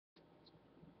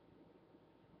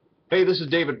Hey, this is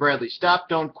David Bradley,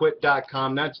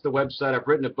 StopDon'tQuit.com. That's the website. I've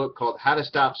written a book called How to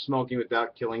Stop Smoking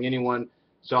Without Killing Anyone.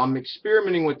 So I'm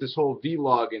experimenting with this whole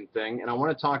vlogging thing, and I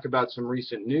want to talk about some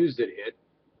recent news that hit,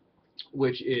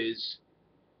 which is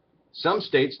some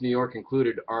states, New York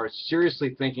included, are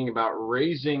seriously thinking about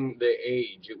raising the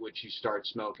age at which you start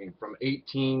smoking from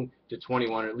 18 to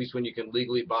 21, or at least when you can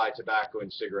legally buy tobacco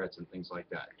and cigarettes and things like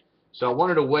that. So I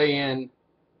wanted to weigh in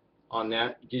on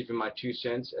that, give you my 2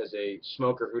 cents as a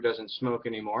smoker who doesn't smoke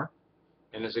anymore,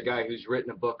 and as a guy who's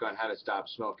written a book on how to stop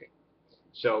smoking.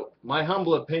 So my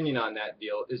humble opinion on that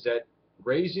deal is that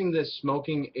raising the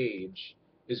smoking age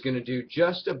is going to do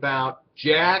just about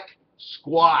jack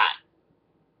squat.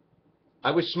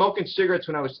 I was smoking cigarettes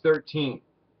when I was 13.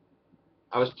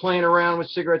 I was playing around with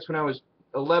cigarettes when I was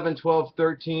 11, 12,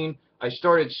 13. I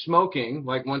started smoking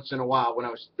like once in a while when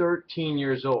I was 13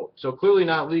 years old. So clearly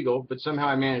not legal, but somehow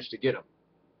I managed to get them.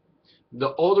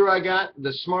 The older I got,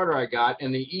 the smarter I got,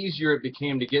 and the easier it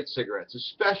became to get cigarettes,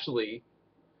 especially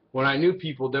when I knew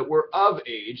people that were of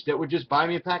age that would just buy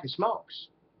me a pack of smokes.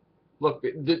 Look,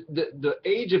 the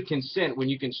age of consent when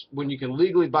you can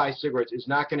legally buy cigarettes is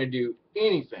not going to do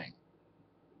anything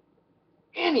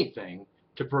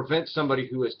to prevent somebody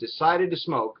who has decided to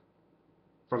smoke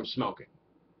from smoking.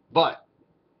 But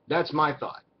that's my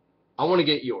thought. I want to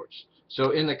get yours.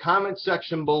 So in the comment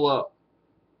section below,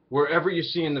 wherever you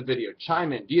see in the video,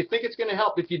 chime in. Do you think it's going to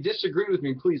help? If you disagree with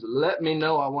me, please let me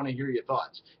know. I want to hear your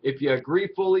thoughts. If you agree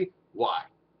fully, why?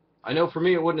 I know for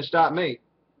me it wouldn't have stopped me,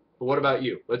 but what about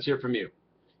you? Let's hear from you.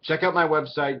 Check out my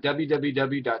website,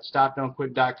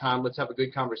 www.stopdon'tquit.com. Let's have a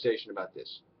good conversation about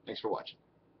this. Thanks for watching.